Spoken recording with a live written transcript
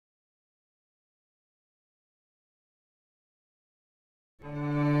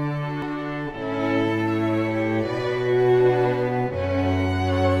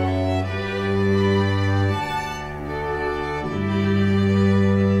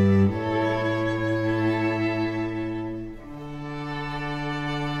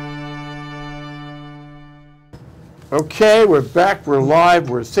Okay, we're back, we're live,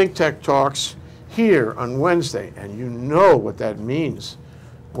 we're ThinkTech Talks here on Wednesday, and you know what that means.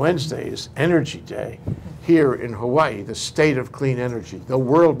 Wednesday is Energy Day here in Hawaii, the state of clean energy. The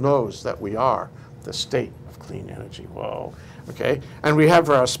world knows that we are the state of clean energy. Whoa, okay. And we have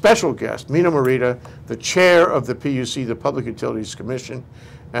our special guest, Hermina Morita, the chair of the PUC, the Public Utilities Commission.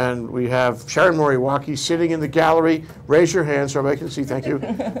 And we have Sharon Moriwaki sitting in the gallery. Raise your hand so everybody can see. Thank you.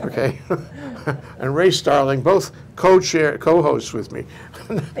 Okay. And Ray Starling, both co-hosts with me.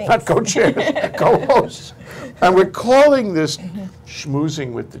 Not co-chairs, co-hosts. And we're calling this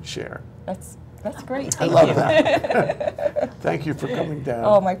Schmoozing with the Chair. That's great. I love that. Thank you for coming down.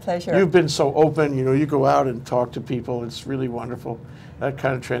 Oh, my pleasure. You've been so open. You know, you go out and talk to people. It's really wonderful. That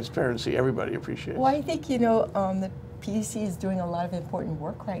kind of transparency, everybody appreciates. Well, I think, you know, the PUC is doing a lot of important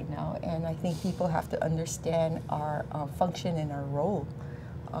work right now, and I think people have to understand our function and our role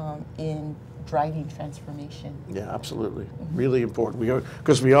in driving transformation. Yeah, absolutely. Really important.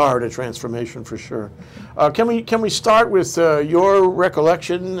 Because we are at a transformation for sure. Can we start with your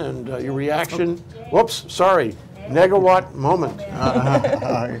recollection and your reaction? Whoops, sorry. Negawatt moment.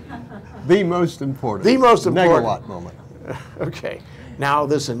 The most important. The most important. Negawatt moment. Okay. Now,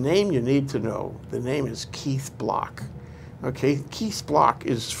 there's a name you need to know. The name is Keith Block. Okay, Keith Block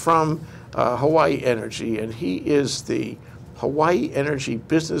is from Hawaii Energy, and he is the Hawaii Energy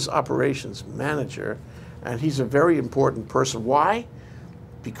Business Operations Manager, and he's a very important person. Why?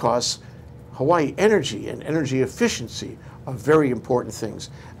 Because Hawaii Energy and energy efficiency are very important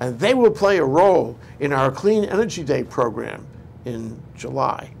things, and they will play a role in our Clean Energy Day program in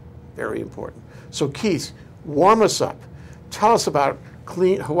July. Very important. So Keith, warm us up. Tell us about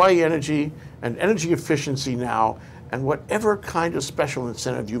Hawaii Energy and energy efficiency now, and whatever kind of special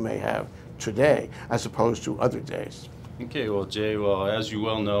incentive you may have today as opposed to other days. Okay, well, Jay, as you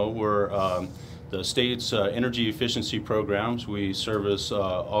well know, we're the state's energy efficiency programs. We service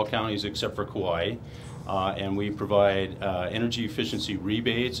all counties except for Kauai, and we provide energy efficiency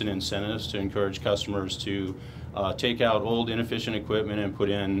rebates and incentives to encourage customers to take out old inefficient equipment and put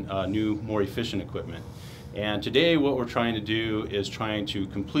in new, more efficient equipment. And today what we're trying to do is trying to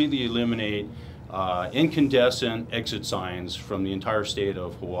completely eliminate incandescent exit signs from the entire state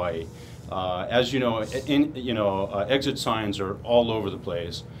of Hawaii. As you know, exit signs are all over the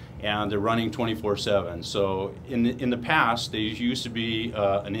place, and they're running 24/7. So in the past, there used to be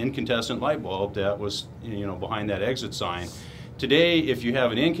an incandescent light bulb that was behind that exit sign. Today, if you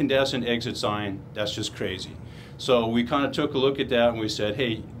have an incandescent exit sign, that's just crazy. So we kind of took a look at that and we said,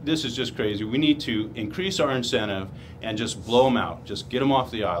 hey, this is just crazy. We need to increase our incentive and just blow them out, just get them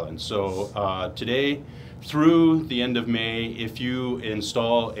off the island. So today, through the end of May, if you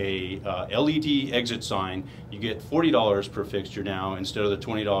install a LED exit sign, you get $40 per fixture now instead of the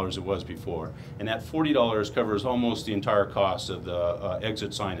 $20 it was before. And that $40 covers almost the entire cost of the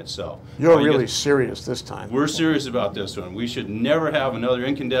exit sign itself. You're really serious this time. We're serious about this one. We should never have another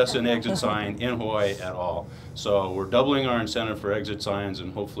incandescent exit sign in Hawaii at all. So we're doubling our incentive for exit signs,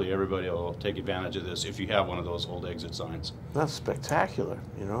 and hopefully everybody will take advantage of this if you have one of those old exit signs. That's spectacular,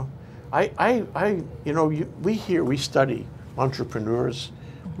 you know. We study entrepreneurs,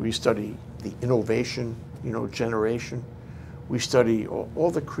 we study the innovation, generation, we study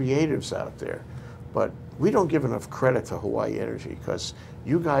all the creatives out there, but we don't give enough credit to Hawaii Energy because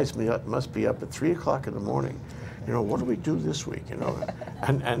you guys must be up at 3 o'clock in the morning. What do we do this week?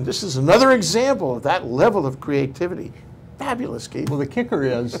 And this is another example of that level of creativity. Fabulous, Keith. Well, the kicker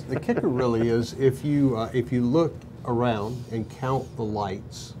really is if you look around and count the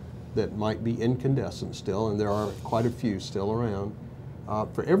lights that might be incandescent still, and there are quite a few still around.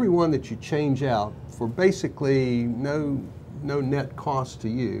 For every one that you change out for basically no net cost to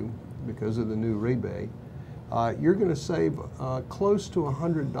you because of the new rebate, you're going to save close to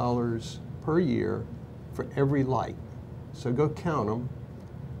 $100 per year for every light. So go count them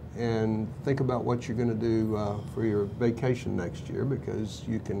and think about what you're going to do for your vacation next year, because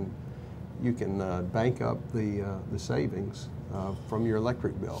you can bank up the savings from your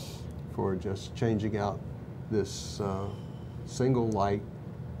electric bill for just changing out this single light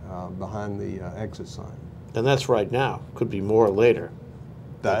behind the exit sign. And that's right now. Could be more later.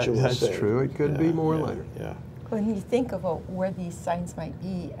 That's true. It could be more later. Yeah. When you think about where these signs might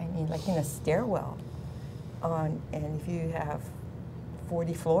be, I mean, like in a stairwell, and if you have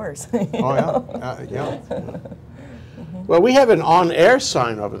 40 floors. Oh, yeah. Yeah. Well, we have an on-air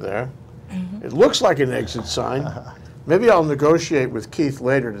sign over there. It looks like an exit sign. Maybe I'll negotiate with Keith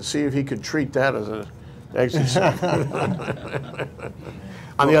later to see if he could treat that as an exit sign.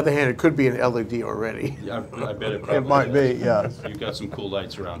 On the other hand, it could be an LED already. Yeah, I bet it probably might be, yeah. You've got some cool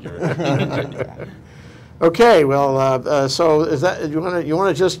lights around here. Okay, well, so is that you want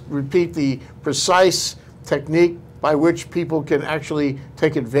to just repeat the precise technique by which people can actually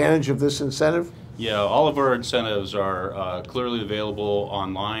take advantage of this incentive? Yeah, all of our incentives are clearly available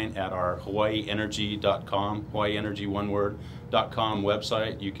online at our hawaiienergy.com, hawaiienergy one word.com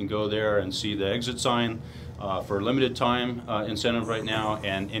website. You can go there and see the exit sign for limited time incentive right now,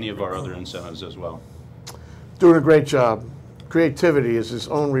 and any of our other incentives as well. Doing a great job. Creativity is its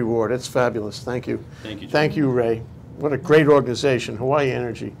own reward. It's fabulous. Thank you. Thank you, John. Thank you, Ray. What a great organization, Hawaii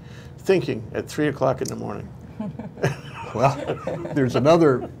Energy. Thinking at 3 o'clock in the morning. Well, there's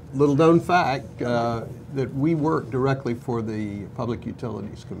another little known fact that we work directly for the Public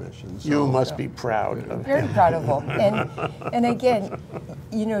Utilities Commission. So You must be proud of Very proud of them. And again,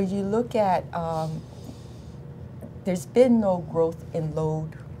 you know, you look at, there's been no growth in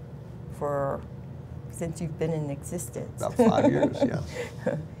load since you've been in existence. about 5 years,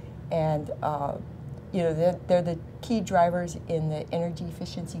 yes. And you know, they're the key drivers in the energy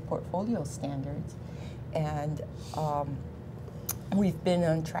efficiency portfolio standards. And we've been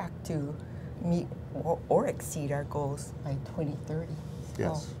on track to meet or exceed our goals by 2030.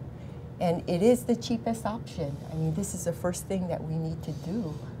 Yes. So, and it is the cheapest option. I mean, this is the first thing that we need to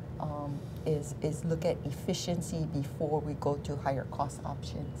do, is look at efficiency before we go to higher cost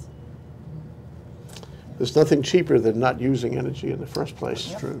options. There's nothing cheaper than not using energy in the first place.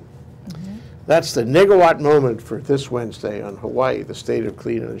 Yep. True. That's the Negawatt moment for this Wednesday on Hawaii, the state of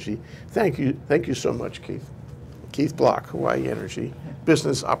clean energy. Thank you so much, Keith. Keith Block, Hawaii Energy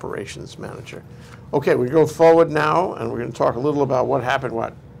Business Operations Manager. Okay, we go forward now, and we're going to talk a little about what happened,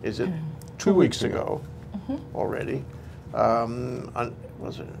 what, is it 2 weeks ago already?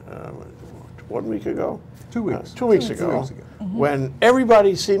 Was it 1 week ago? 2 weeks. 2 weeks ago, when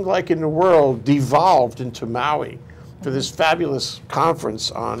everybody seemed like in the world devolved into Maui for this fabulous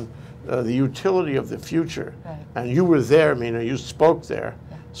conference on the utility of the future. Right. And you were there, Mina, you spoke there.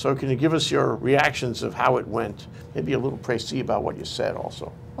 Yeah. So can you give us your reactions of how it went? Maybe a little précis about what you said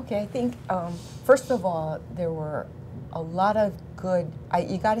also. Okay, I think, first of all, there were a lot of good,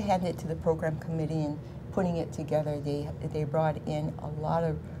 you got to hand it to the program committee and putting it together. They brought in a lot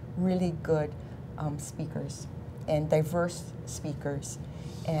of really good speakers and diverse speakers.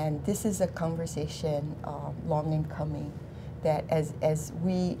 And this is a conversation long in coming, that as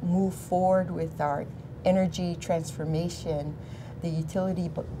we move forward with our energy transformation, the utility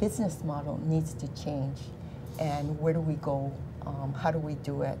business model needs to change. And where do we go? How do we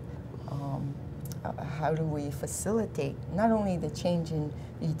do it? How do we facilitate not only the change in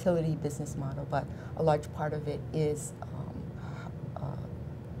the utility business model, but a large part of it is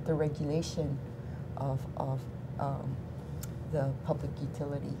the regulation of the public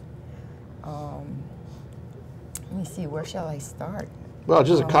utility. Let me see, where shall I start? Well,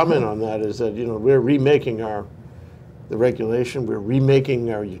 just a comment on that is that, you know, we're remaking the regulation, we're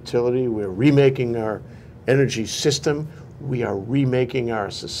remaking our utility, we're remaking our energy system, we are remaking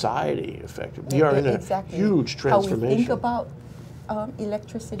our society, effectively. We are in a huge transformation. How we think about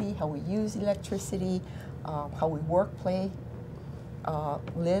electricity, how we use electricity, how we work, play,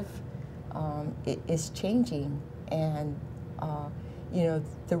 live, it is changing. And, you know,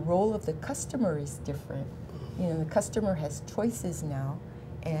 the role of the customer is different. You know, the customer has choices now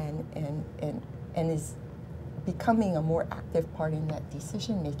and is becoming a more active part in that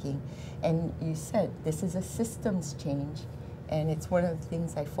decision making. And you said this is a systems change, and it's one of the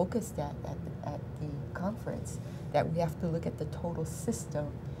things I focused at the conference, that we have to look at the total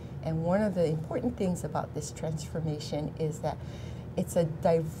system. And one of the important things about this transformation is that it's a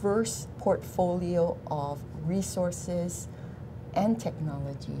diverse portfolio of resources and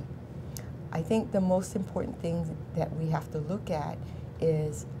technology. I think the most important thing that we have to look at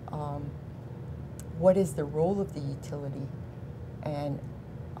is what is the role of the utility. And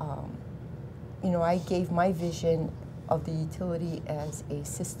you know, I gave my vision of the utility as a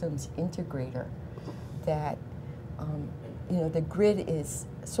systems integrator, that you know, the grid is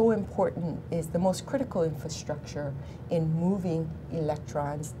so important, is the most critical infrastructure in moving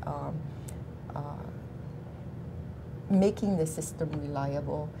electrons, making the system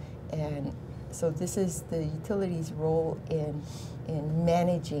reliable. And so this is the utility's role in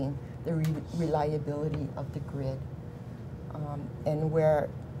managing the reliability of the grid, and where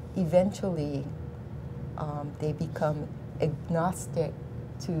eventually they become agnostic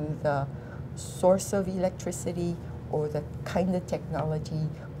to the source of electricity or the kind of technology,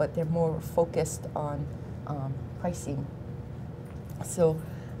 but they're more focused on pricing. So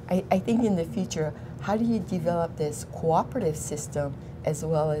I think in the future, how do you develop this cooperative system as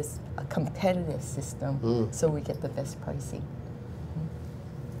well as a competitive system so we get the best pricing?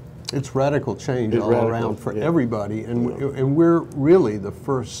 It's radical change It's all radical, around for yeah. everybody, and we're really the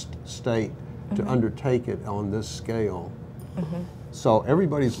first state to undertake it on this scale. So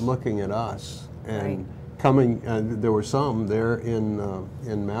everybody's looking at us and Right. coming. There were some there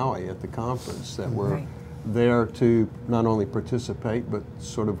in Maui at the conference that were Right. there to not only participate but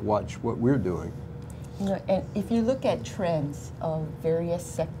sort of watch what we're doing. You know, and if you look at trends of various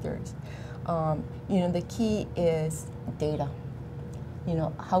sectors, you know, the key is data. You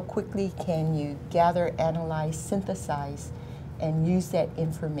know, how quickly can you gather, analyze, synthesize, and use that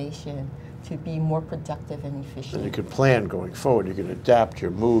information to be more productive and efficient. And you can plan going forward. You can adapt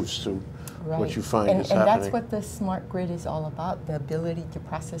your moves to what you find is happening. And that's what the smart grid is all about, the ability to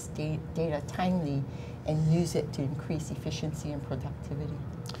process data timely and use it to increase efficiency and productivity.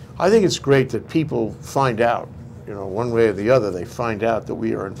 I think it's great that people find out, you know, one way or the other, they find out that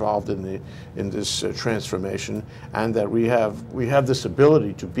we are involved in this transformation, and that we have this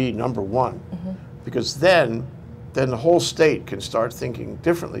ability to be number one, because then the whole state can start thinking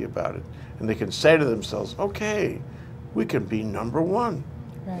differently about it, and they can say to themselves, okay, we can be number one.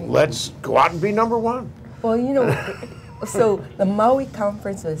 Right. Let's go out and be number one. Well, you know, so the Maui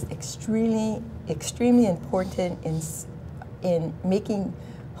conference was extremely important in making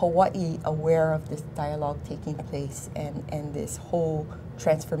Hawaii aware of this dialogue taking place and this whole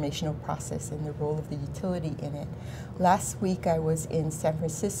transformational process and the role of the utility in it. Last week I was in San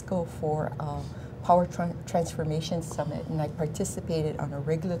Francisco for a Power Transformation Summit, and I participated on a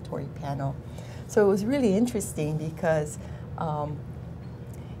regulatory panel. So it was really interesting because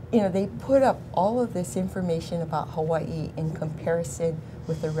you know, they put up all of this information about Hawaii in comparison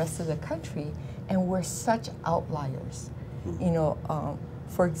with the rest of the country, and we're such outliers. You know,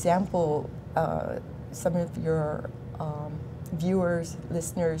 for example, some of your viewers,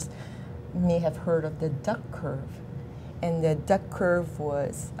 listeners may have heard of the duck curve. And the duck curve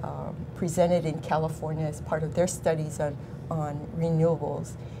was presented in California as part of their studies on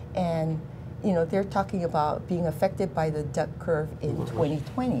renewables. And you know, they're talking about being affected by the duck curve in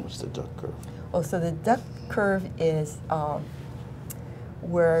 2020. What's the duck curve? Oh, so the duck curve is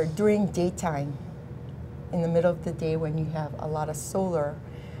where during daytime, in the middle of the day when you have a lot of solar,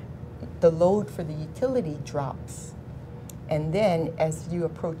 the load for the utility drops. And then as you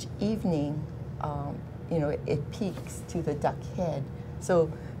approach evening, you know, it peaks to the duck head. So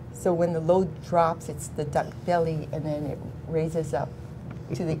when the load drops, it's the duck belly, and then it raises up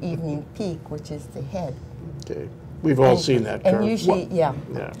to the evening peak, which is the head. Okay, we've all seen that curve. And usually, yeah.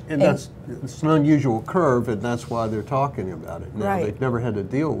 And it's an unusual curve, and that's why they're talking about it now. Right. They've never had to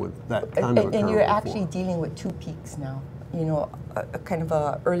deal with that kind of a curve And you're before. actually dealing with two peaks now. You know, a kind of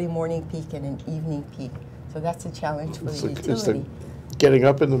a early morning peak and an evening peak. So that's a challenge for the utility. Getting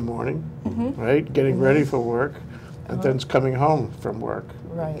up in the morning, right? Getting ready for work, and then it's coming home from work.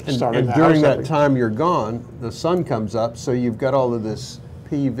 Right. And the during house that up. time you're gone, the sun comes up, so you've got all of this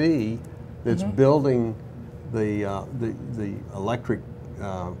PV that's building the electric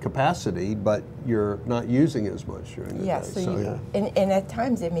capacity, but you're not using as much during the day. So and at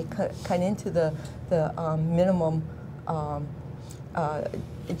times it may cut into the minimum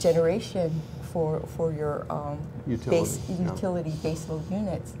generation for your utility baseload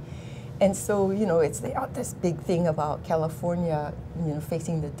units. And so, you know, it's this big thing about California, you know,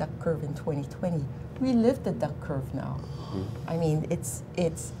 facing the duck curve in 2020. We live the duck curve now. I mean, it's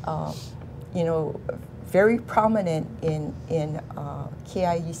you know, very prominent in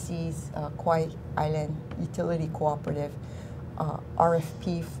KIUC's Kauai Island Utility Cooperative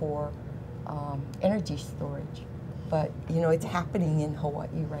RFP for energy storage. But, you know, it's happening in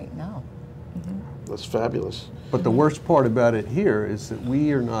Hawaii right now. That's fabulous. But the worst part about it here is that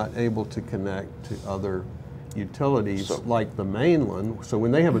we are not able to connect to other utilities like the mainland. So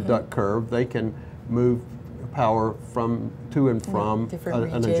when they have a duck curve, they can move power to and from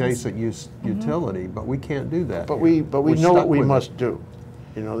an adjacent utility, but we can't do that. But we know what we must do.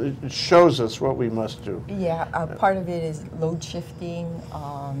 You know, it shows us what we must do. Yeah, part of it is load shifting,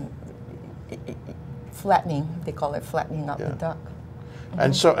 flattening. They call it flattening out the duck.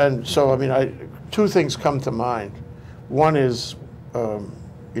 And so I mean, two things come to mind. One is, you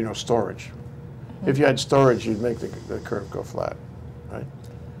know, storage. If you had storage, you'd make the curve go flat, right?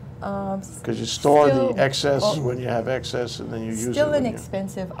 Because you store the excess when you have excess, and then you use it. Still an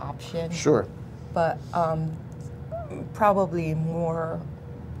expensive option. Sure. But probably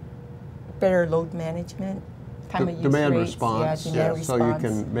better load management, time of use demand rates, response. demand response. So you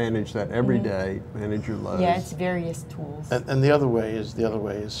can manage that every day, manage your loads. Yeah, it's various tools. And the other way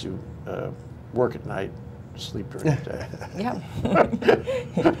is you work at night, sleep during the day. Yeah.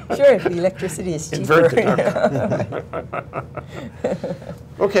 Sure, if the electricity is cheaper. Invert the dark.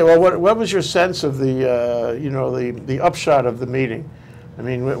 Okay, well, what was your sense of the, you know, the upshot of the meeting? I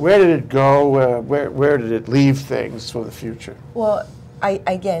mean, where did it go? Where did it leave things for the future? Well,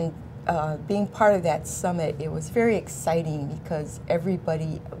 again, being part of that summit, it was very exciting because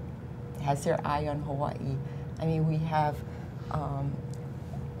everybody has their eye on Hawaii. I mean, we have,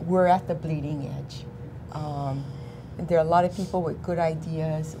 we're at the bleeding edge. There are a lot of people with good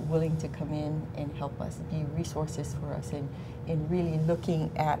ideas willing to come in and help us, be resources for us in really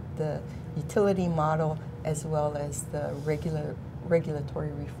looking at the utility model as well as the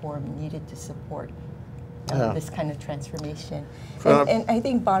regulatory reform needed to support this kind of transformation. And I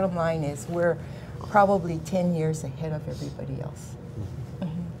think bottom line is we're probably 10 years ahead of everybody else.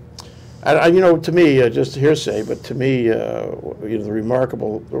 And you know, to me, just hearsay, but to me, you know, there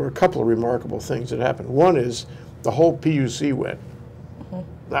were a couple of remarkable things that happened. One is the whole PUC went.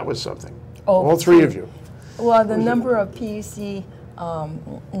 That was something. Oh, all three of you. Well, the number of PUC,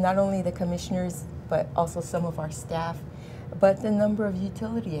 not only the commissioners, but also some of our staff, but the number of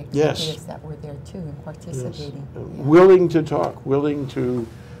utility executives that were there too and participating. Yes. Willing to talk, willing to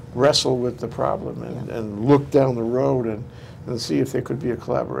wrestle with the problem and look down the road and see if there could be a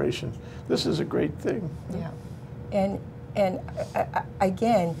collaboration. This is a great thing. Yeah, and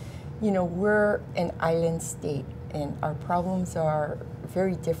again, you know, we're an island state, and our problems are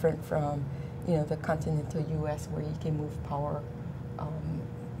very different from, you know, the continental U.S. where you can move power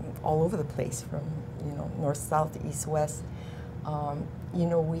all over the place from, you know, north, south, east, west. You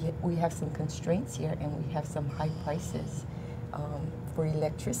know, we have some constraints here, and we have some high prices for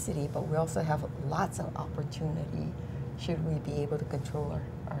electricity, but we also have lots of opportunity should we be able to control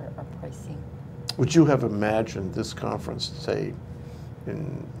our pricing. Would you have imagined this conference, say,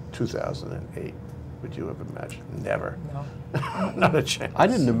 in 2008? Would you have imagined? Never. No. Not a chance. I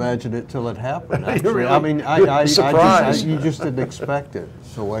didn't imagine it till it happened. Actually. Really? I mean, Surprise. you just didn't expect it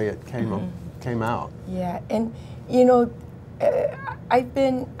the way it came out. Yeah, and you know,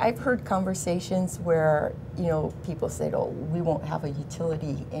 I've heard conversations where, you know, people said, "Oh, we won't have a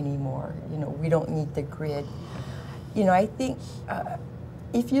utility anymore. You know, we don't need the grid." You know, I think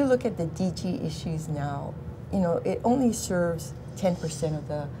if you look at the DG issues now, you know, it only serves 10% of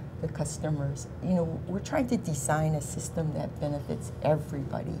the customers. You know, we're trying to design a system that benefits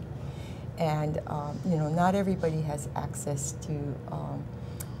everybody. And, you know, not everybody has access to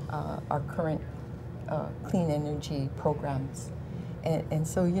our current clean energy programs. And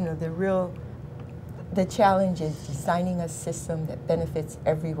so, you know, the challenge is designing a system that benefits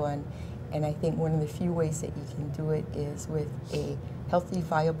everyone. And I think one of the few ways that you can do it is with a healthy,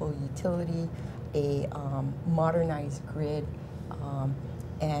 viable utility, a modernized grid,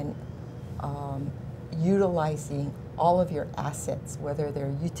 and utilizing all of your assets, whether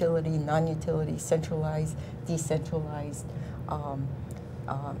they're utility, non-utility, centralized, decentralized,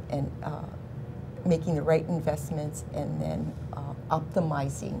 and making the right investments, and then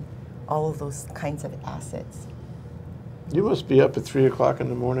optimizing all of those kinds of assets. You must be up at 3 o'clock in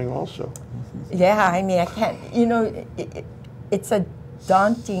the morning also. Yeah, I mean, I can't, you know, it's a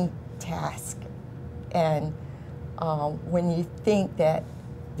daunting task. And when you think that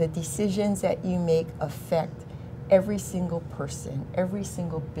the decisions that you make affect every single person, every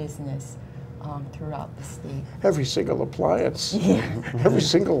single business throughout the state. Every single appliance, every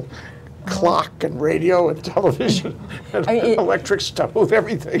single clock and radio and television and electric stove,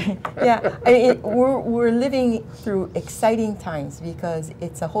 everything. Yeah, I mean, we're living through exciting times because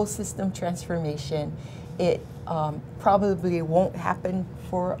it's a whole system transformation. It probably won't happen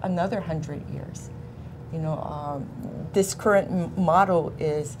for another 100 years. You know, this current model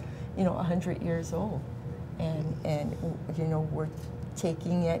is, you know, 100 years old, and you know, we're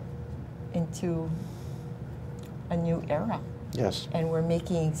taking it into a new era. Yes. And we're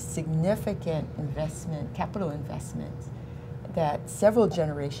making significant capital investments that several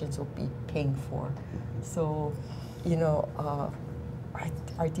generations will be paying for. So, you know,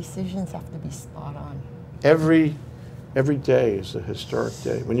 our decisions have to be spot on. Every day is a historic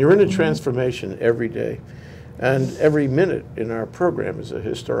day. When you're in a transformation, every day, and every minute in our program is a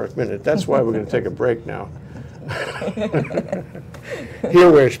historic minute. That's why we're going to take a break now.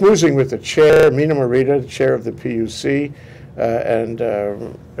 Here we're schmoozing with the chair, Hermina Morita, the chair of the PUC, and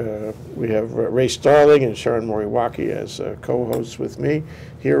we have Ray Starling and Sharon Moriwaki as co-hosts with me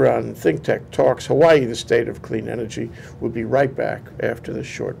here on ThinkTech Talks Hawaii, the State of Clean Energy. We'll be right back after this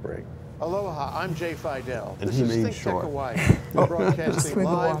short break. Aloha, I'm Jay Fidell. And This he is means ThinkTech short. Hawaii, broadcasting Swig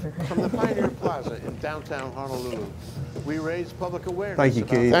of live water. from the Pioneer Plaza in downtown Honolulu. We raise public awareness Thank you,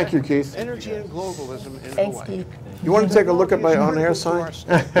 about Keith. tech, Thank you, Keith. Energy and globalism in Thanks, Hawaii. Keith. You want to take a look at my on-air sign?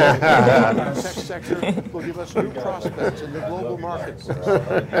 The tech sector will give us new prospects in the global marketplace.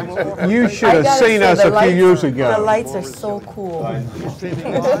 And will offer You great should have gotta seen say, us the a few lights- years The ago. lights are so cool.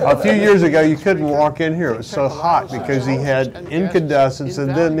 A few years ago, you couldn't walk in here. It was so hot because he had incandescents,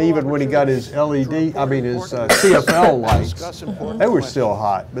 and then even when he got his LED, I mean his CFL lights, they were still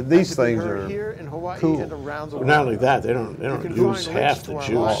hot. But these things are cool. Not only that, they don't use half the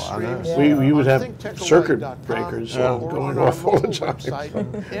juice. We would have circuit breakers going off all the time.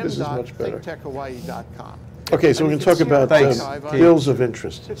 This is much better. ThinkTechHawaii.com. Okay, so we can talk about bills of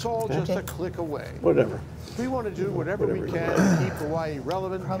interest. It's all just a click away. Whatever. We want to do whatever we can to keep Hawaii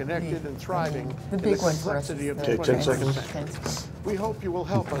relevant, connected, and thriving The in big the one for us complexity is of the 10 seconds. seconds. We hope you will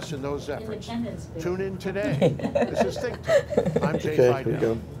help us in those efforts. Tune in today. This is ThinkTech. I'm Jay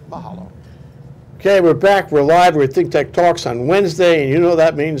Fidell. Mahalo. Okay, we're back. We're live. We're at ThinkTech Talks on Wednesday, and you know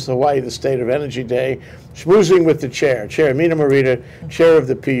that means Hawaii, the State of Energy Day. Schmoozing with the chair, Hermina Morita, chair of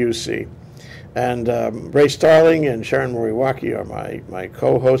the PUC. And Ray Starling and Sharon Moriwaki are my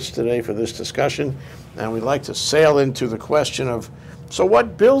co-hosts today for this discussion. And we'd like to sail into the question of, so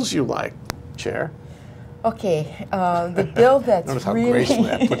what bills you like, Chair? Okay, the bill that's Notice how really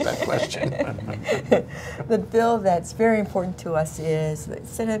gracefully I put that question. the bill that's very important to us is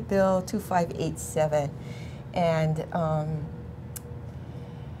Senate Bill 2587, and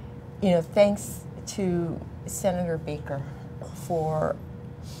you know, thanks to Senator Baker for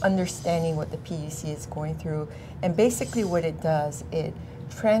understanding what the PUC is going through, and basically what it does, it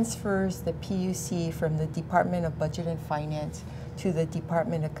transfers the PUC from the Department of Budget and Finance to the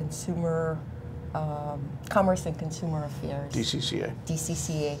Department of Commerce and Consumer Affairs. DCCA.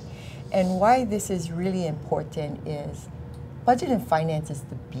 DCCA. And why this is really important is budget and finance is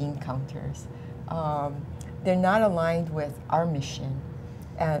the bean counters. They're not aligned with our mission,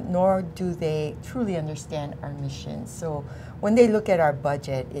 nor do they truly understand our mission. So when they look at our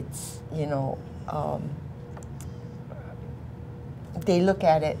budget, it's, you know, they look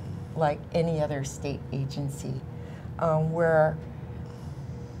at it like any other state agency, where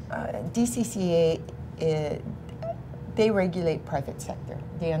DCCA, they regulate private sector.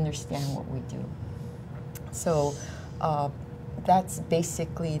 They understand what we do. So that's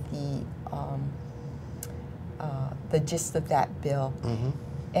basically the gist of that bill. Mm-hmm.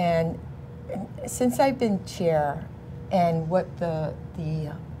 And since I've been chair, and what the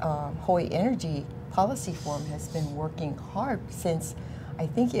Hawaii Energy Policy Forum has been working hard since, I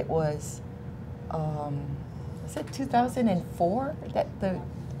think it was it 2004 that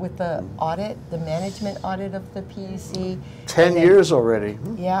with the audit, the management audit of the PUC. 10 years already.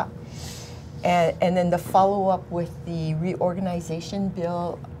 Yeah. And then the follow-up with the reorganization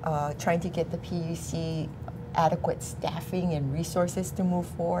bill, trying to get the PUC adequate staffing and resources to move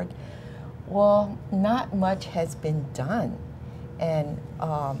forward. Well, not much has been done. And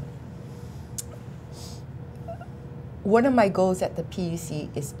one of my goals at the PUC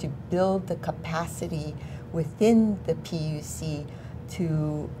is to build the capacity within the PUC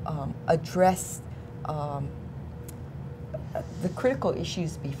to address the critical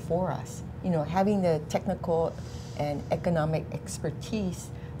issues before us. You know, having the technical and economic expertise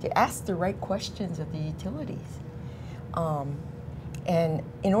to ask the right questions of the utilities. And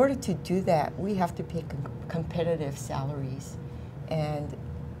in order to do that, we have to pay competitive salaries. And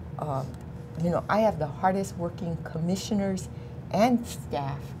you know, I have the hardest working commissioners and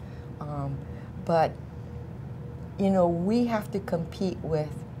staff, but you know, we have to compete with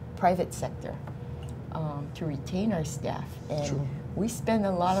private sector to retain our staff. And True. We spend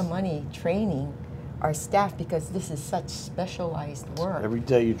a lot of money training our staff because this is such specialized work. Every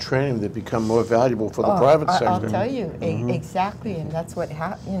day you train them, they become more valuable for the private sector. I'll tell you, Mm-hmm. Exactly, and that's what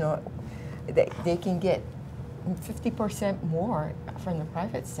you know, they can get 50% more from the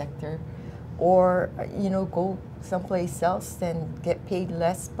private sector, or you know, go someplace else and get paid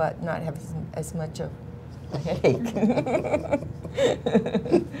less but not have as much of a headache.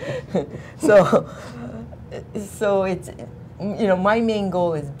 So it's, you know, my main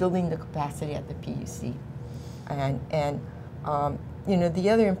goal is building the capacity at the PUC, and you know, the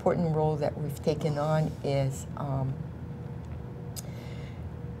other important role that we've taken on is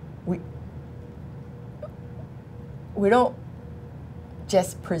we don't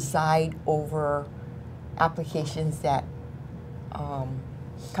just preside over applications that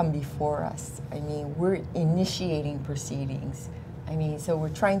come before us. I mean, we're initiating proceedings. I mean, so we're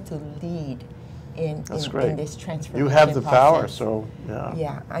trying to lead in this transformation You have the power, process. so yeah.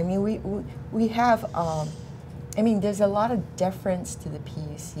 Yeah, I mean, we have, I mean, there's a lot of deference to the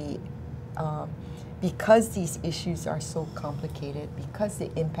PUC because these issues are so complicated, because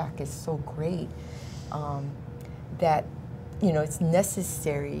the impact is so great, that, you know, it's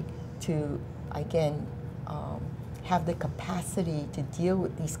necessary to, again, have the capacity to deal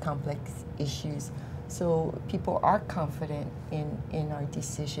with these complex issues, so people are confident in our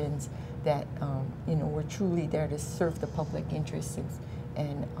decisions, that you know, we're truly there to serve the public interests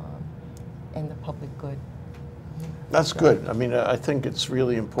and the public good. That's good. I mean, I think it's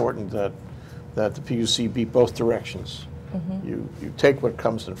really important that the PUC be both directions. You take what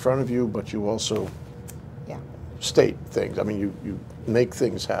comes in front of you, but you also state things. I mean, you make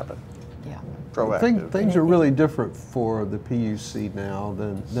things happen. Yeah. Proactive. Things are really different for the PUC now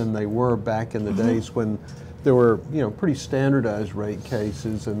than they were back in the days when there were, you know, pretty standardized rate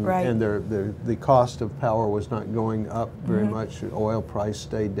cases, and the cost of power was not going up very much. The oil price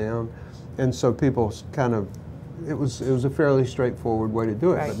stayed down, and so people kind of, it was a fairly straightforward way to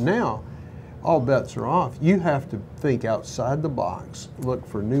do it. Right. But now, all bets are off. You have to think outside the box, look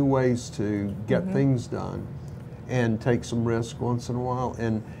for new ways to get things done, and take some risk once in a while.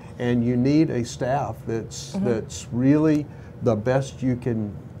 And you need a staff that's really the best you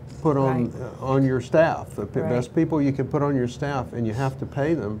can put on your staff, the best people you can put on your staff, and you have to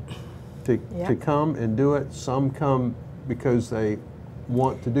pay them to come and do it. Some come because they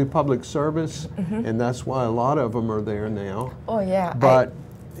want to do public service, and that's why a lot of them are there now. Oh yeah. But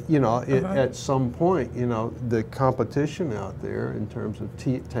you know, at some point, you know, the competition out there in terms of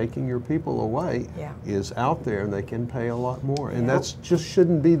taking your people away is out there, and they can pay a lot more, and that's just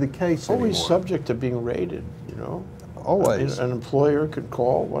shouldn't be the case Always anymore. subject to being rated, you know. Always. An employer could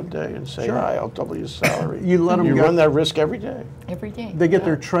call one day and say, "Hi, I'll double your salary." You let them You run that risk every day. Every day. They get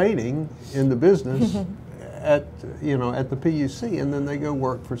their training in the business at the PUC, and then they go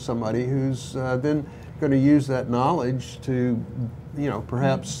work for somebody who's then going to use that knowledge to, you know,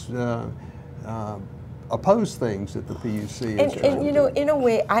 perhaps oppose things that the PUC is trying And you know, in a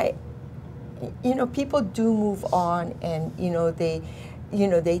way, you know, people do move on, and you know, they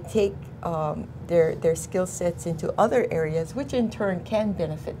take their skill sets into other areas, which in turn can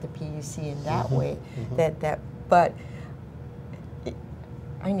benefit the PUC in that way. But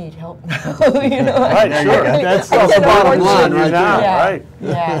I need help now. You know, Right, sure. That's the bottom line right now, there. right?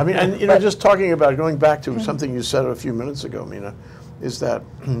 Yeah. I mean, and you know, just talking about going back to something you said a few minutes ago, Mina, is that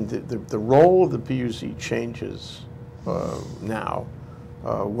the role of the PUC changes now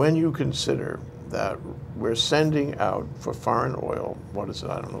when you consider that we're sending out for foreign oil, what is it?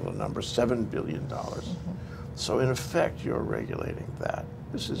 I don't know the number, $7 billion. So in effect, you're regulating that.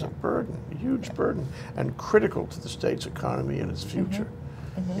 This is a burden, a huge burden, and critical to the state's economy and its future.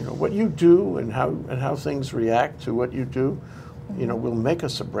 You know, what you do and how things react to what you do, you know, will make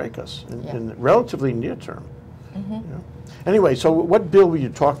us or break us in relatively near term. You know? Anyway, so what bill were you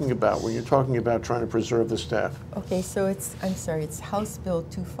talking about when you're talking about trying to preserve the staff? Okay, so it's House Bill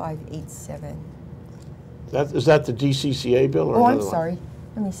 2587. Is that the DCCA bill or Oh, another I'm one? sorry.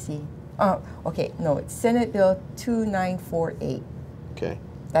 Let me see. Okay, no, it's Senate Bill 2948. Okay.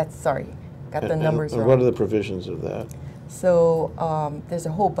 That's, sorry, got the numbers and wrong. what are the provisions of that? So there's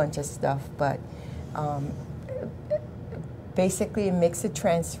a whole bunch of stuff, but basically it makes a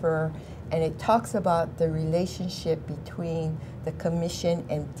transfer, and it talks about the relationship between the Commission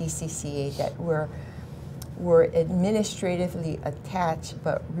and DCCA, that we're administratively attached,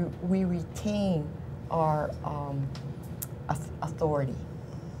 but we retain our authority.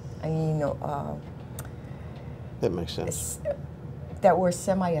 I mean, you know, That makes sense. that we're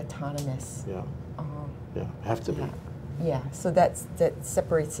semi-autonomous. Yeah. Yeah, have to be. Yeah, so that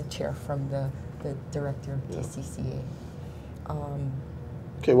separates the chair from the director of DCCA.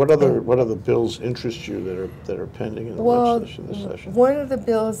 Okay, what other bills interest you that are pending in the legislation this session? One of the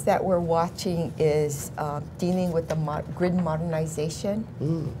bills that we're watching is dealing with the grid modernization,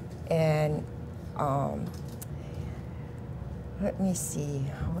 and let me see.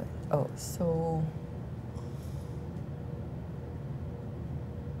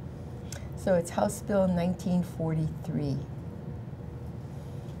 So it's House Bill 1943,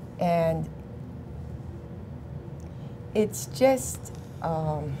 and it's just,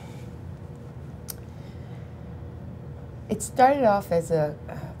 it started off as a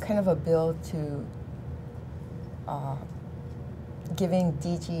kind of a bill to giving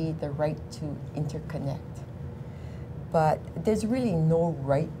DG the right to interconnect. But there's really no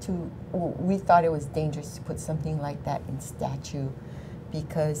right to, we thought it was dangerous to put something like that in statute,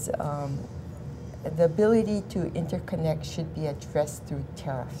 because the ability to interconnect should be addressed through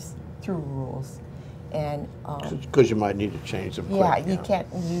tariffs. through rules. And because you might need to change them quick. yeah, you can't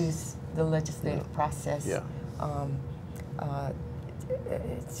use the legislative process Yeah.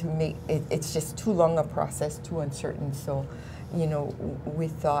 To make it, it's just too long a process, too uncertain. So, you know, we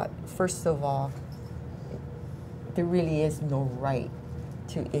thought, first of all, there really is no right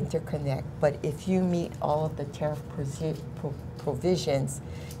to interconnect, but if you meet all of the tariff provisions,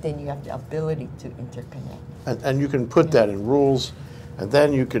 then you have the ability to interconnect. And you can put that in rules, and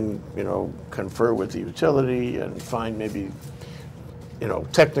then you can, you know, confer with the utility and find maybe, you know,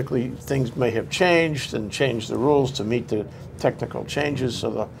 technically things may have changed and change the rules to meet the technical changes,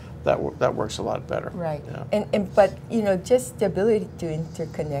 so that works a lot better. Right. Yeah. But you know, just the ability to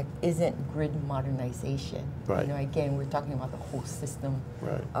interconnect isn't grid modernization. Right. You know, again, we're talking about the whole system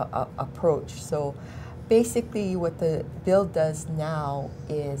Right. approach. So basically what the bill does now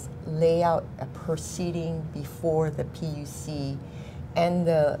is lay out a proceeding before the PUC and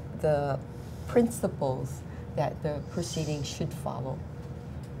the principles that the proceeding should follow.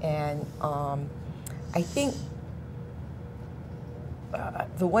 And I think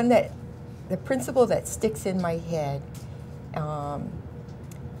the principle that sticks in my head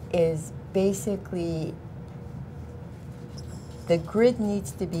is basically the grid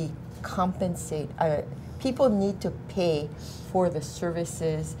needs to be compensated. People need to pay for the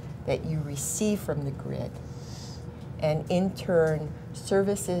services that you receive from the grid. And in turn,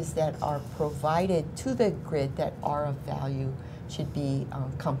 services that are provided to the grid that are of value should be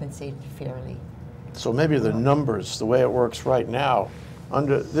compensated fairly. So maybe the numbers, the way it works right now,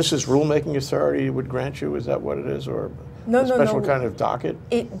 under this is rulemaking authority would grant you. Is that what it is, or a special kind of docket?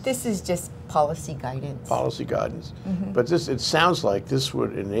 This is just policy guidance. Policy guidance. Mm-hmm. But it sounds like this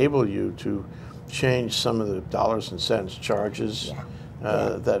would enable you to change some of the dollars and cents charges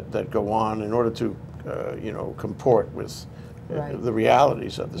that go on in order to you know, comport with the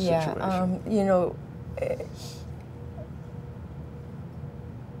realities of the situation. You know,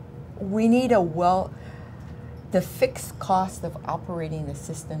 we need the fixed cost of operating the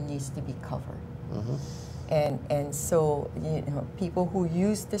system needs to be covered. Mm-hmm. And so, you know, people who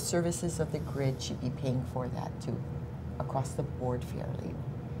use the services of the grid should be paying for that too, across the board fairly.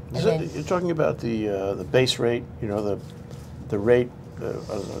 You're talking about the base rate, you know, the rate,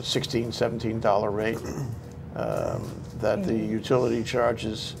 $16, $17 rate that the utility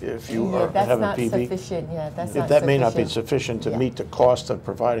charges if you have a PV. That's not sufficient. Yeah, that's not that may not be sufficient. sufficient to meet the cost of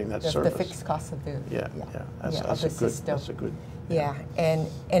providing that service. The fixed cost of the That's a good. Yeah,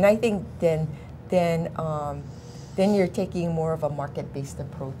 and I think then you're taking more of a market-based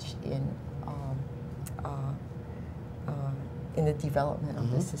approach in the development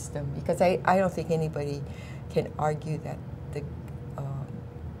of the system, because I don't think anybody can argue that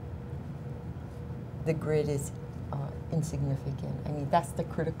the grid is insignificant. I mean, that's the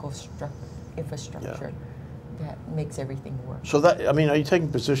critical infrastructure that makes everything work. So that, I mean, are you taking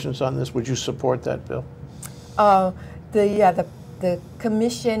positions on this? Would you support that bill? The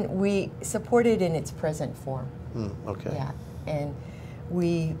commission, we support it in its present form. Okay. Yeah, and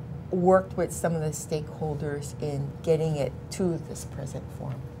we worked with some of the stakeholders in getting it to this present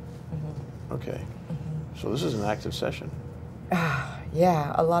form. Okay. So this is an active session.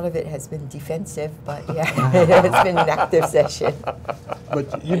 Yeah, a lot of it has been defensive, but yeah, it's been an active session.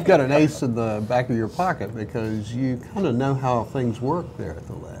 But you've got an ace in the back of your pocket because you kind of know how things work there at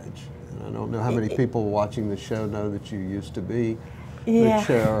the ledge. And I don't know how many people watching the show know that you used to be the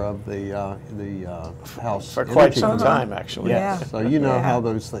chair of the House for quite some Committee. time, actually. Yes. So you know how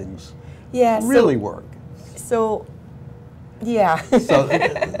those things really work. So, yeah. So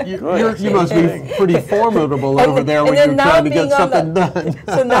you must be pretty formidable over there when you're trying to get something done.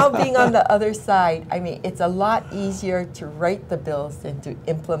 So now being on the other side, I mean, it's a lot easier to write the bills than to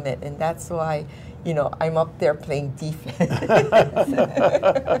implement, and that's why, you know, I'm up there playing defense.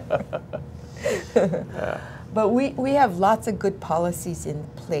 But we have lots of good policies in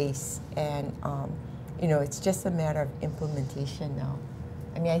place, and you know, it's just a matter of implementation now.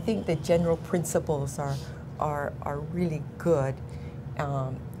 I mean, I think the general principles are really good,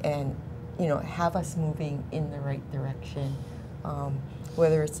 and you know, have us moving in the right direction.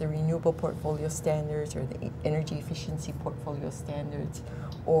 Whether it's the renewable portfolio standards or the energy efficiency portfolio standards,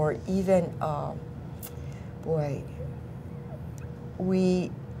 or even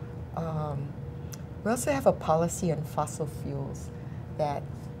we also have a policy on fossil fuels that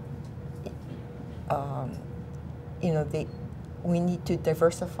you know, we need to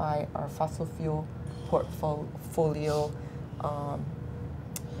diversify our fossil fuel portfolio.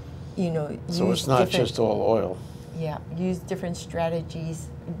 You know, so it's not just all oil. Yeah, use different strategies,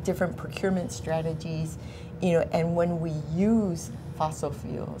 different procurement strategies. You know, and when we use fossil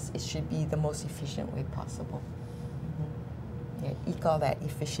fuels. It should be the most efficient way possible. Yeah, eke all that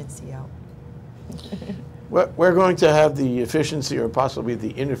efficiency out. We're going to have the efficiency or possibly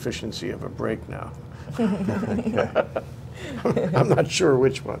the inefficiency of a break now. I'm not sure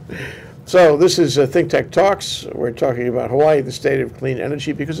which one. So this is ThinkTech Talks. We're talking about Hawaii, the state of clean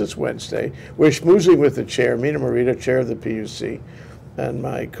energy, because it's Wednesday. We're schmoozing with the chair, Hermina Morita, chair of the PUC. And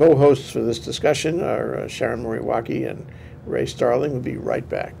my co-hosts for this discussion are Sharon Moriwaki and Ray Starling. We'll be right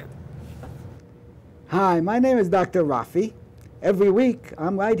back. Hi, my name is Dr. Rafi. Every week,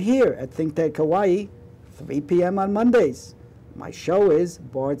 I'm right here at ThinkTech Hawaii, 3 p.m. on Mondays. My show is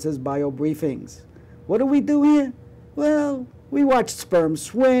Boards' Bio Briefings. What do we do here? Well, we watch sperm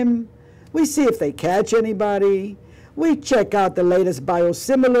swim. We see if they catch anybody. We check out the latest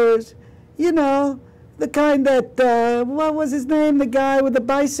biosimilars. You know, the kind that, what was his name, the guy with the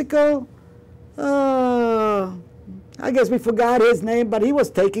bicycle? I guess we forgot his name, but he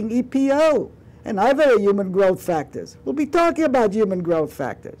was taking EPO and other human growth factors. We'll be talking about human growth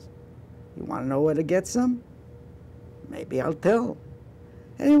factors. You want to know where to get some? Maybe I'll tell.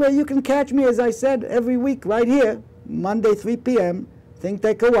 Anyway, you can catch me, as I said, every week right here, Monday, 3 p.m.,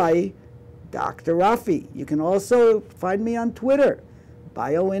 ThinkTech Hawaii, Dr. Rafi. You can also find me on Twitter,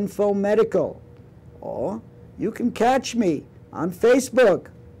 BioInfoMedical. Or you can catch me on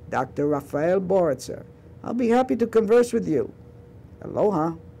Facebook, Dr. Rafael Boritzer. I'll be happy to converse with you.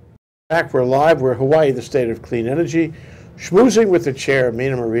 Aloha. Back, we're live. We're Hawaii, the state of clean energy. Schmoozing with the chair,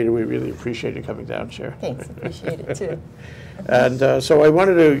 Hermina Morita. We really appreciate you coming down, Chair. Thanks, appreciate it too. And so I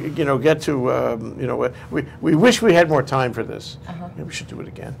wanted to, get to, we wish we had more time for this. Maybe we should do it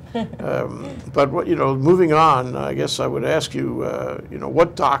again. But moving on, I guess I would ask you,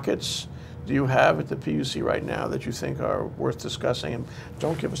 what dockets do you have at the PUC right now that you think are worth discussing? And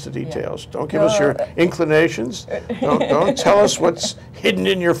don't give us the details. Don't give us your inclinations. Don't tell us what's hidden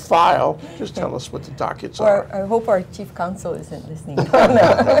in your file. Just tell us what the dockets are. I hope our chief counsel isn't listening.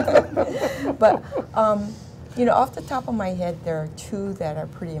 But, off the top of my head, there are two that are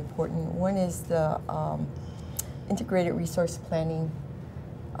pretty important. One is the integrated resource planning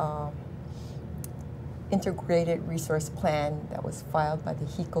integrated resource plan that was filed by the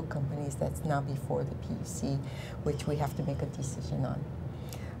HECO companies that's now before the PUC, which we have to make a decision on.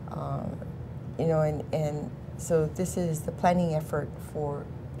 And so this is the planning effort for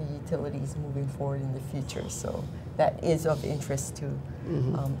the utilities moving forward in the future. So that is of interest to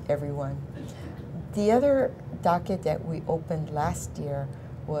everyone. The other docket that we opened last year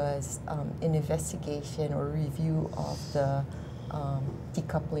was an investigation or review of the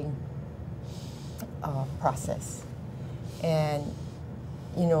decoupling process. And,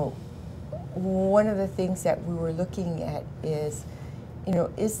 one of the things that we were looking at is,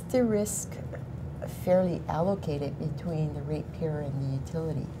 is the risk fairly allocated between the ratepayer and the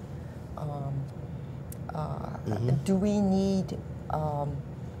utility? Do we need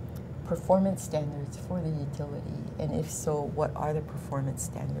performance standards for the utility? And if so, what are the performance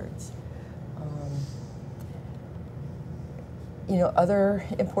standards? Other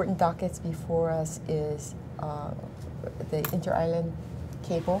important dockets before us is the inter-island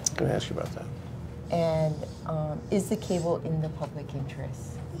cable. I'm going to ask you about that. And is the cable in the public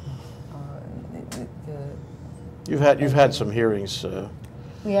interest? You've had some hearings.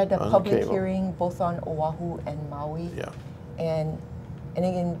 We had a public cable. hearing both on Oahu and Maui. Yeah. And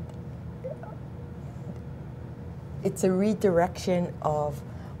again, it's a redirection of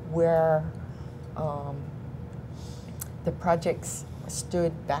where the projects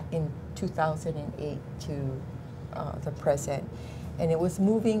stood back in 2008 to the present. And it was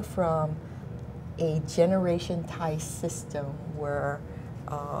moving from a generation tie system where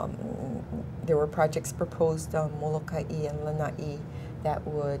there were projects proposed on Molokai and Lanai that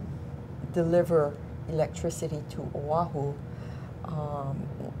would deliver electricity to Oahu.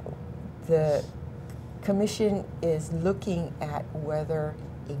 The Commission is looking at whether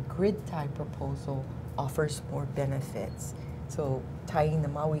a grid tie proposal offers more benefits. So tying the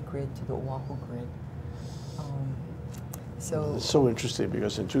Maui grid to the Oahu grid. It's so interesting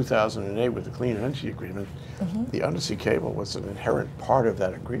because in 2008 with the Clean Energy Agreement, the undersea cable was an inherent part of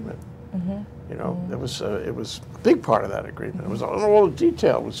that agreement. It was a big part of that agreement. It was all the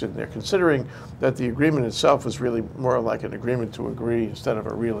detail was in there, considering that the agreement itself was really more like an agreement to agree instead of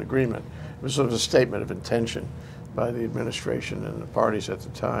a real agreement. It was sort of a statement of intention by the administration and the parties at the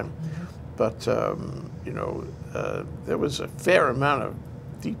time. But there was a fair amount of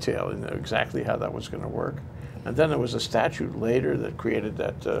detail in exactly how that was going to work. And then there was a statute later that created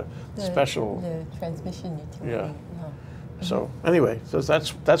that special... The transmission utility. So anyway, so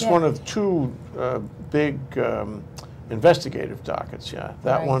that's one of two big investigative dockets, yeah.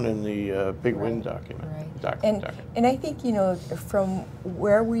 That Right. one and the big wind document. Right. Docket. And I think, you know, from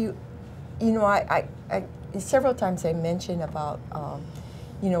where we, you know, I several times I mentioned about,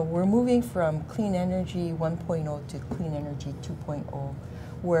 you know, we're moving from clean energy 1.0 to clean energy 2.0,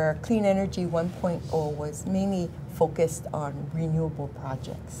 where clean energy 1.0 was mainly focused on renewable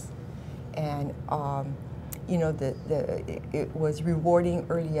projects. And, you know, it was rewarding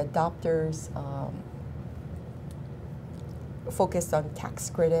early adopters, focused on tax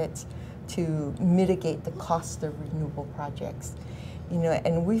credits to mitigate the cost of renewable projects. You know,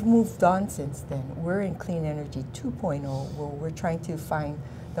 and we've moved on since then. We're in clean energy 2.0, where we're trying to find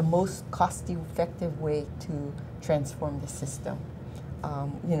the most cost-effective way to transform the system.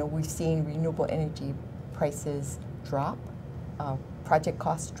 You know, we've seen renewable energy prices drop, project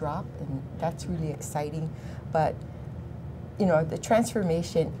costs drop, and that's really exciting. But you know, the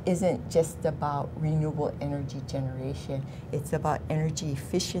transformation isn't just about renewable energy generation. It's about energy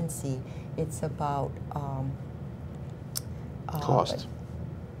efficiency. It's about Cost.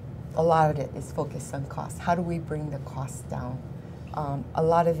 A lot of it is focused on cost. How do we bring the cost down? A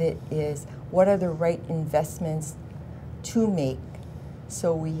lot of it is what are the right investments to make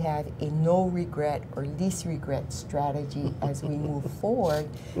so we have a no regret or least regret strategy as we move forward,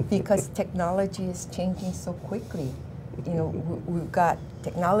 because technology is changing so quickly. You know, we've got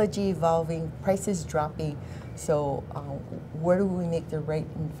technology evolving, prices dropping, so where do we make the right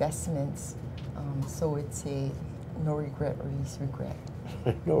investments so it's a no regret or least regret?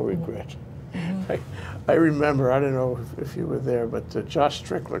 No regret. I remember, I don't know if you were there, but Josh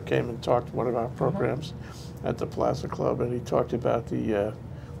Strickler came and talked to one of our programs at the Plaza Club, and he talked about the,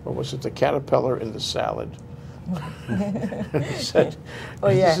 what was it, the caterpillar in the salad. He said, Oh,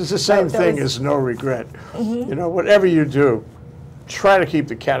 yeah. This is the same That thing was- as no regret. You know, whatever you do, try to keep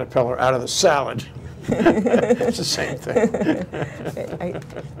the caterpillar out of the salad. It's the same thing.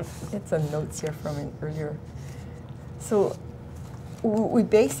 It's some notes here from an earlier. So we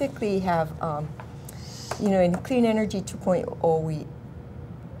basically have, you know, in Clean Energy 2.0,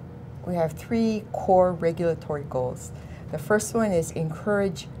 we have 3 core regulatory goals. The first one is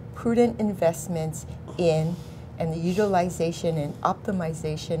encourage prudent investments in and the utilization and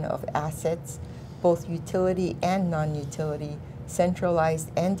optimization of assets, both utility and non-utility,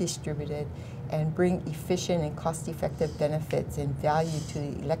 centralized and distributed, and bring efficient and cost-effective benefits and value to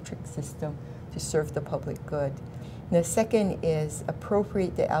the electric system to serve the public good. And the second is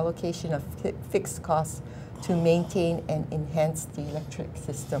appropriate the allocation of fixed costs to maintain and enhance the electric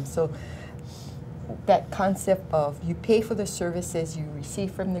system. So that concept of you pay for the services you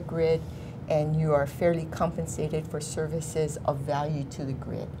receive from the grid, and you are fairly compensated for services of value to the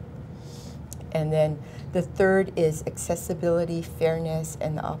grid. And then the third is accessibility, fairness,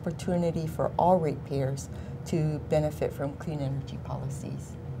 and the opportunity for all ratepayers to benefit from clean energy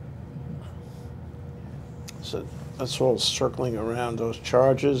policies. So that's all circling around those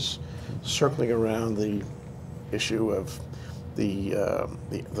charges, circling around the issue of the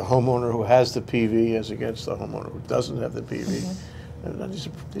homeowner who has the PV as against the homeowner who doesn't have the PV. And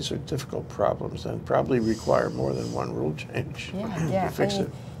these are difficult problems and probably require more than one rule change Yeah, to fix I mean,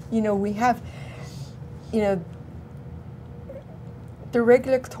 it. You know, we have, you know, the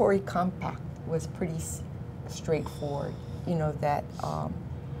regulatory compact was pretty straightforward. You know, that,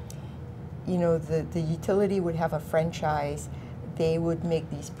 you know, the utility would have a franchise. They would make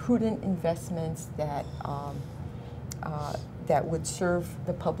these prudent investments that that would serve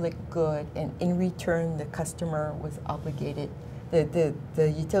the public good, and in return, the customer was obligated. The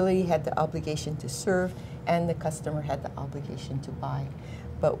utility had the obligation to serve, and the customer had the obligation to buy.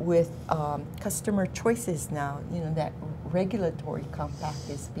 But with customer choices now, you know, that regulatory compact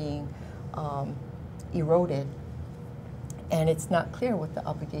is being eroded, and it's not clear what the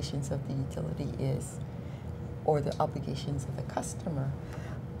obligations of the utility is or the obligations of the customer.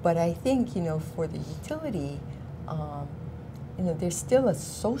 But I think, you know, for the utility, you know, there's still a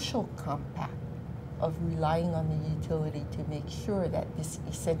social compact of relying on the utility to make sure that this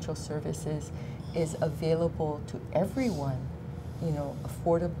essential services is available to everyone, you know,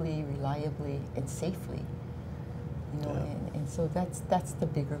 affordably, reliably, and safely. You know, and so that's the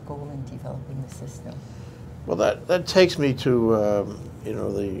bigger goal in developing the system. Well, that takes me to you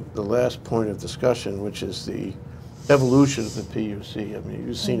know, the last point of discussion, which is the evolution of the PUC. I mean,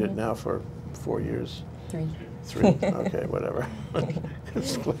 you've seen it now for 4 years. 3. 3, okay, whatever.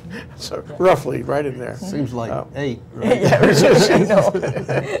 So roughly, right in there. Seems like 8, right? Yeah, I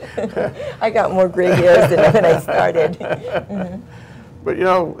know. I got more gray hairs than when I started. But you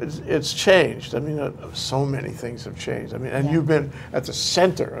know, it's changed. I mean, so many things have changed. I mean, and you've been at the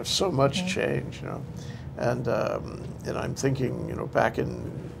center of so much change. You know, And I'm thinking, you know, back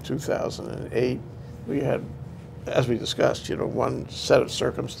in 2008, we had, as we discussed, you know, one set of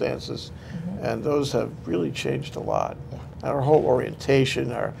circumstances, and those have really changed a lot. Yeah. Our whole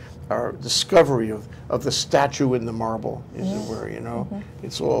orientation, our discovery of the statue in the marble, as it were, you know,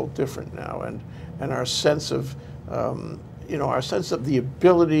 it's all different now, and our sense of, you know, our sense of the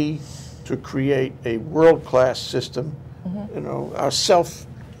ability to create a world-class system, you know, our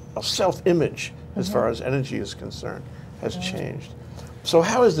self-image as far as energy is concerned has changed. So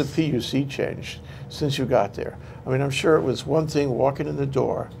how has the PUC changed since you got there? I mean, I'm sure it was one thing walking in the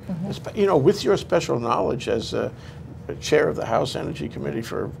door, you know, with your special knowledge as a chair of the House Energy Committee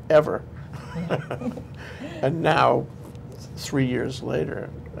forever. And now, 3 years later,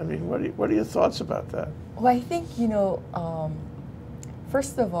 I mean, what are your thoughts about that? Well, I think, you know,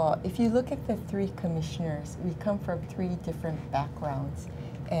 first of all, if you look at the three commissioners, we come from three different backgrounds.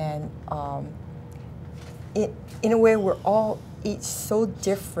 And in a way, we're all each so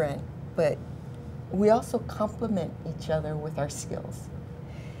different, but we also complement each other with our skills.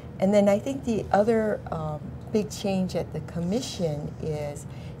 And then I think the other big change at the commission is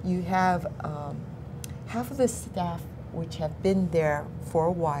you have half of the staff which have been there for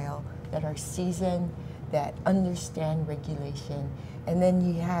a while, that are seasoned, that understand regulation, and then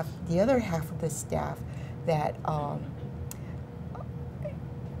you have the other half of the staff that are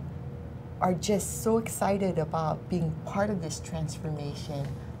just so excited about being part of this transformation.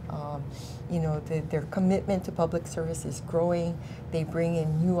 You know, their commitment to public service is growing. They bring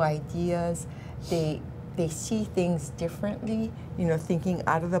in new ideas. They see things differently, you know, thinking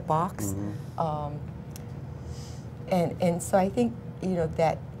out of the box. And so I think, you know,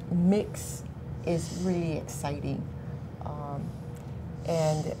 that mix is really exciting.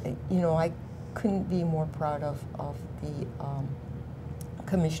 And, you know, I couldn't be more proud of the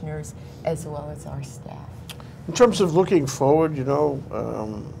commissioners as well as our staff. In terms of looking forward, you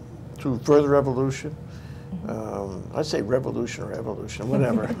know, to further evolution, I'd say revolution or evolution,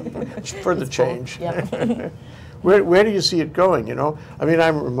 whatever, further change. Yeah. Where do you see it going, you know? I mean,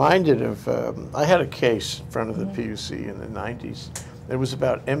 I'm reminded of, I had a case in front of the PUC in the 90s. It was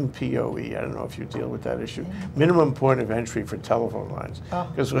about MPOE. I don't know if you deal with that issue. Minimum point of entry for telephone lines.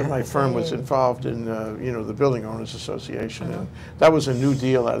 Because when my firm was involved in, you know, the Building Owners Association, and that was a new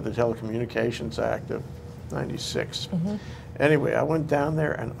deal out of the Telecommunications Act of '96. Anyway, I went down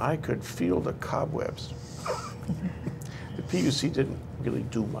there and I could feel the cobwebs. The PUC didn't really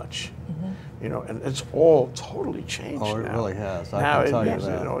do much, you know, and it's all totally changed now. Oh, it really has. I Now can tell you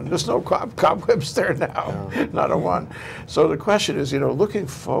that. You know, and there's no cobwebs there now, not a one. So the question is, you know, looking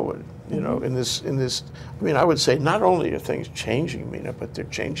forward, you know, in this, I mean, I would say not only are things changing, Mina, but they're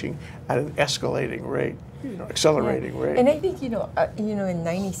changing at an escalating rate, you know, accelerating rate. And I think, you know, in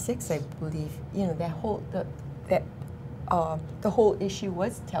 '96, I believe, you know, the whole issue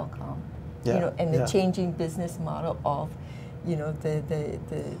was telecom, you know, and the changing business model of, you know, the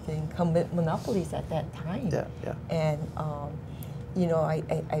incumbent monopolies at that time. And you know,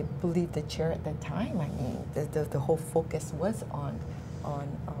 I believe the chair at that time, I mean, the whole focus was on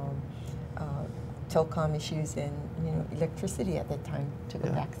telecom issues, and, you know, electricity at that time took a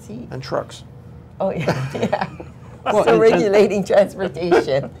back seat. And trucks. Oh yeah, Well, so regulating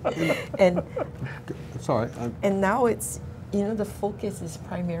transportation. And sorry. And now it's, you know, the focus is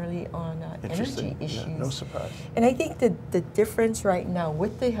primarily on energy issues. Yeah, no surprise. And I think that the difference right now,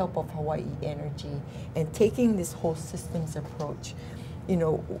 with the help of Hawaii Energy and taking this whole systems approach, you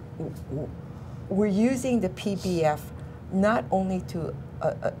know, we're using the PBF not only to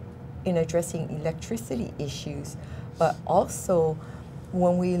in addressing electricity issues, but also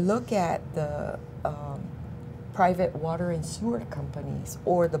when we look at the private water and sewer companies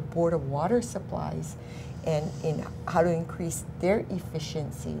or the Board of Water Supplies, and in how to increase their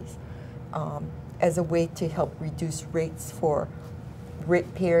efficiencies as a way to help reduce rates for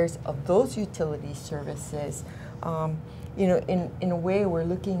ratepayers of those utility services. You know, in a way, we're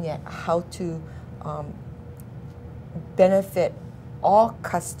looking at how to benefit all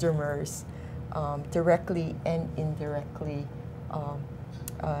customers directly and indirectly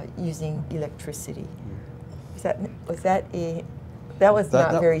using electricity. That was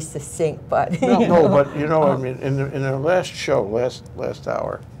not very succinct, but no, but you know, I mean, in our last show, last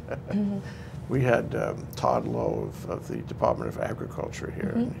hour, we had Todd Lowe of the Department of Agriculture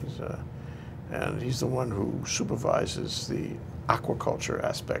here, and he's the one who supervises the aquaculture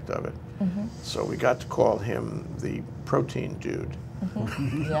aspect of it. So we got to call him the protein dude.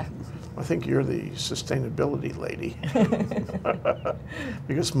 Yeah. I think you're the sustainability lady.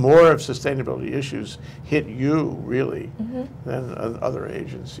 Because more of sustainability issues hit you, really, than other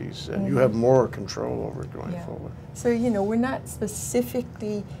agencies. And you have more control over it going forward. So, you know, we're not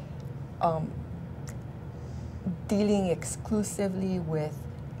specifically dealing exclusively with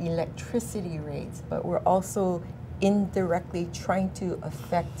electricity rates, but we're also indirectly trying to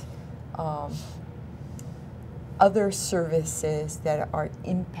affect other services that are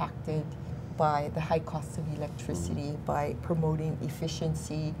impacted by the high cost of electricity, by promoting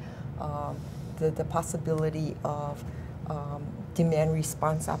efficiency, the possibility of demand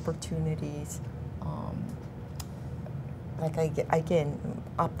response opportunities, again,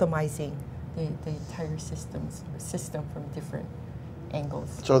 optimizing the entire system from different angles.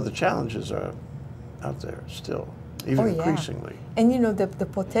 So the challenges are out there still, even increasingly. And you know, the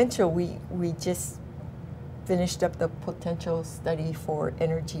potential, we just finished up the potential study for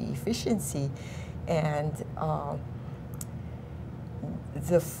energy efficiency, and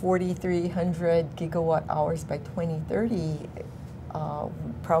the 4,300 gigawatt hours by 2030,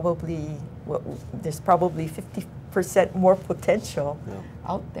 there's probably 50% more potential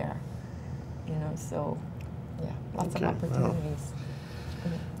out there. You know, so yeah, lots of opportunities.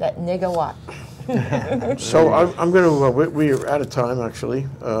 That negawatt. So I'm going to, we're out of time actually.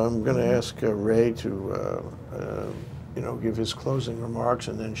 I'm going to ask Ray to, you know, give his closing remarks,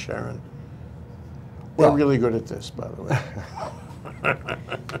 and then Sharon. We're really good at this, by the way.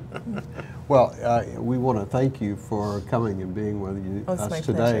 Well, we want to thank you for coming and being with us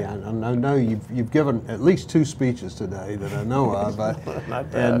today. I know you've given at least 2 speeches today that I know of,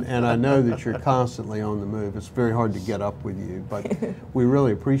 and I know that you're constantly on the move. It's very hard to get up with you, but we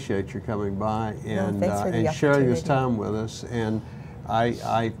really appreciate your coming by and sharing this time with us. And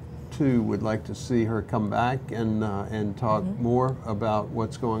I too would like to see her come back and talk more about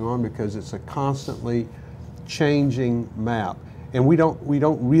what's going on, because it's a constantly changing map. And we don't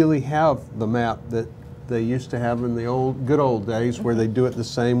really have the map that they used to have in the good old days, where they do it the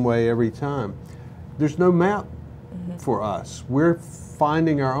same way every time. There's no map for us. We're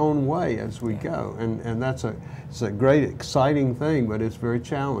finding our own way as we go, and it's a great, exciting thing, but it's very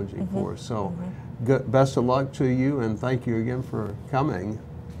challenging for us. So, best of luck to you, and thank you again for coming.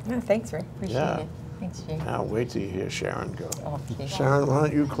 No, thanks, Ray. Appreciate it. Thanks, Jay. Now wait till you hear Sharon go. Okay. Sharon, why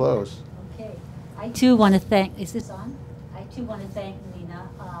don't you close? Okay. I too want to thank. Is this on? I too want to thank Lena,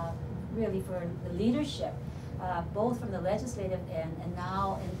 really, for the leadership, both from the legislative end and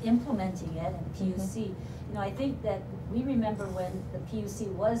now in implementing it and PUC. You know, I think that we remember when the PUC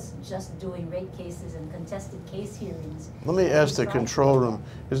was just doing rate cases and contested case hearings. Let me ask the control room.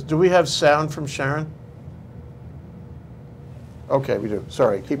 Do we have sound from Sharon? Okay, we do.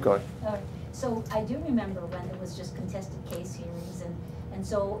 Sorry, keep going. All right. So I do remember when it was just contested case hearings, and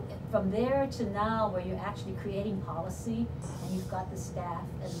so from there to now, where you're actually creating policy, and you've got the staff,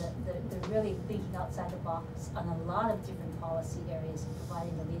 and they're really thinking outside the box on a lot of different policy areas and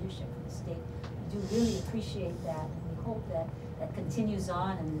providing the leadership for the state. We do really appreciate that, and we hope that that continues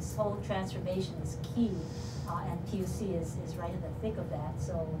on, and this whole transformation is key, and PUC is right in the thick of that.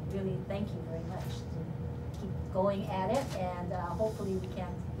 So really, thank you very much. Keep going at it, and hopefully we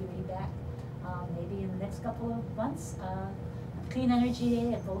can bring you back maybe in the next couple of months. Clean Energy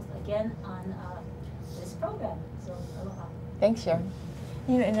Day, and both again on this program. So aloha. Thanks, Sharon.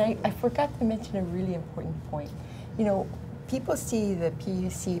 You know, and I forgot to mention a really important point. You know, people see the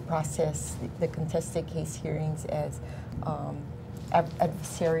PUC process, the contested case hearings, as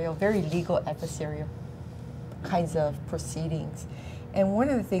adversarial, very legal adversarial kinds of proceedings. And one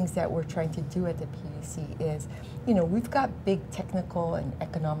of the things that we're trying to do at the PUC is, you know, we've got big technical and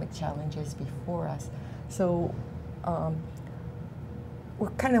economic challenges before us. So we're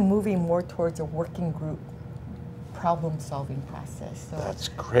kind of moving more towards a working group problem-solving process. So that's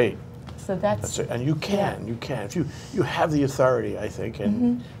great. So that's it. And you can. If you have the authority, I think,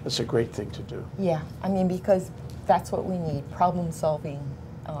 and that's a great thing to do. Yeah, I mean, because that's what we need, problem-solving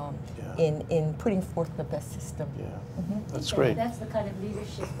in putting forth the best system. Yeah, that's great. That's the kind of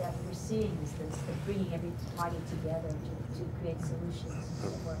leadership that we're seeing, is the bringing every party together to create solutions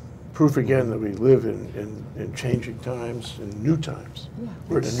that work. Proof again that we live in changing times, in new times. Yeah.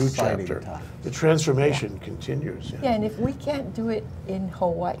 We're in a new chapter. Times. The transformation continues. Yeah, and if we can't do it in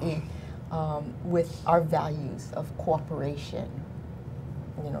Hawaii with our values of cooperation,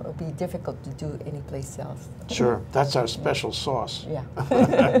 you know, it'll be difficult to do anyplace else. Sure, that's our special sauce. Yeah.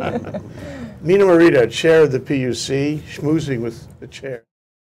 Hermina Morita, chair of the PUC, schmoozing with the chair.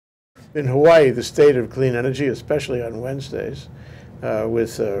 In Hawaii, the state of clean energy, especially on Wednesdays.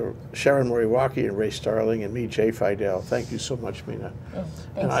 with Sharon Moriwaki and Ray Starling and me, Jay Fidell. Thank you so much, Mina. Oh, And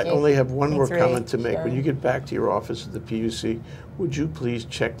thanks, I Jay. only have one more Thanks, Ray, comment to make. When Sharon. you get back to your office at the PUC, would you please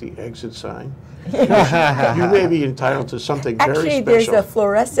check the exit sign? You may be entitled to something very Actually, special. there's a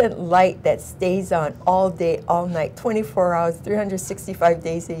fluorescent light that stays on all day, all night, 24 hours, 365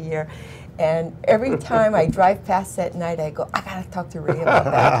 days a year. And every time I drive past that night, I go, I gotta talk to Ray about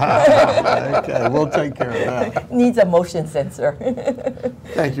that. Okay, we'll take care of that. Needs a motion sensor.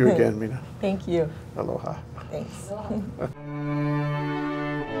 Thank you again, Mina. Thank you. Aloha. Thanks. Aloha.